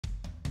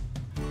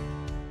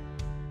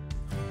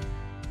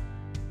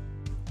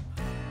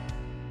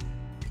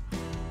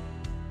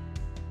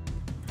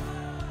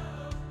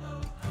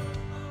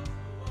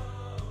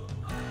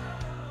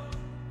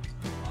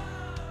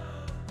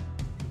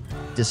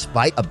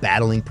Despite a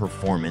battling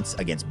performance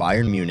against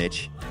Bayern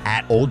Munich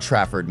at Old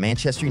Trafford,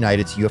 Manchester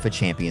United's UEFA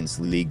Champions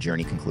League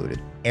journey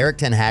concluded. Erik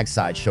ten Hag's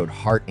side showed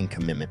heart and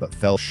commitment, but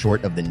fell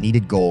short of the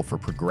needed goal for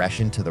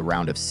progression to the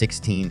round of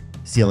 16,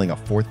 sealing a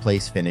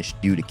fourth-place finish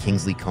due to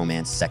Kingsley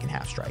Coman's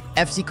second-half strike.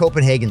 FC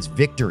Copenhagen's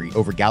victory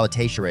over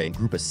Galatasaray and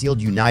Grupa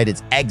sealed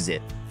United's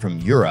exit from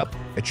Europe,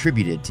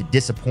 attributed to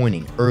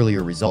disappointing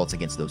earlier results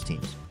against those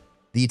teams.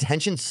 The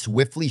attention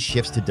swiftly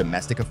shifts to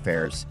domestic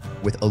affairs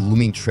with a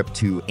looming trip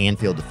to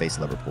Anfield to face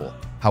Liverpool.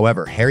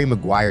 However, Harry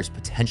Maguire's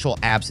potential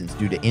absence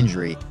due to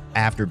injury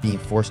after being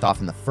forced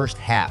off in the first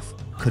half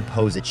could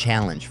pose a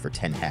challenge for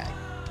ten Hag.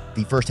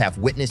 The first half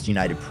witnessed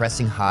United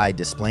pressing high,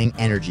 displaying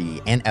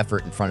energy and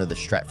effort in front of the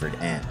Stretford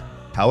end.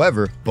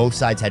 However, both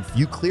sides had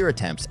few clear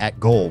attempts at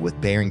goal, with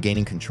Bayern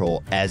gaining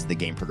control as the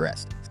game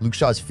progressed. Luke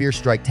Shaw's fierce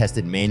strike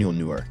tested Manuel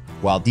Neuer,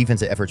 while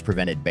defensive efforts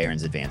prevented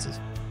Bayern's advances.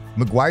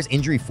 Maguire's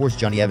injury forced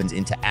Johnny Evans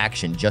into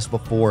action just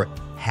before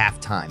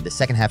halftime. The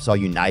second half saw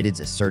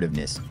United's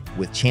assertiveness,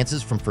 with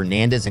chances from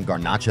Fernandes and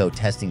Garnacho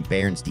testing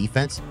Bayern's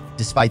defense.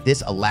 Despite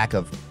this, a lack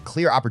of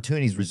clear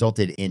opportunities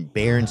resulted in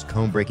Bayern's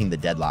Coman breaking the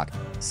deadlock,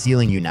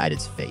 sealing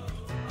United's fate.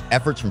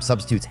 Efforts from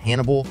substitutes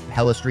Hannibal,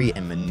 Pellistri,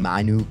 and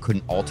Mainu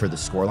couldn't alter the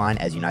scoreline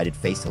as United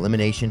faced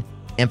elimination,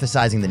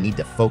 emphasizing the need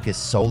to focus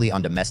solely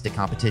on domestic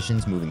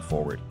competitions moving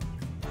forward.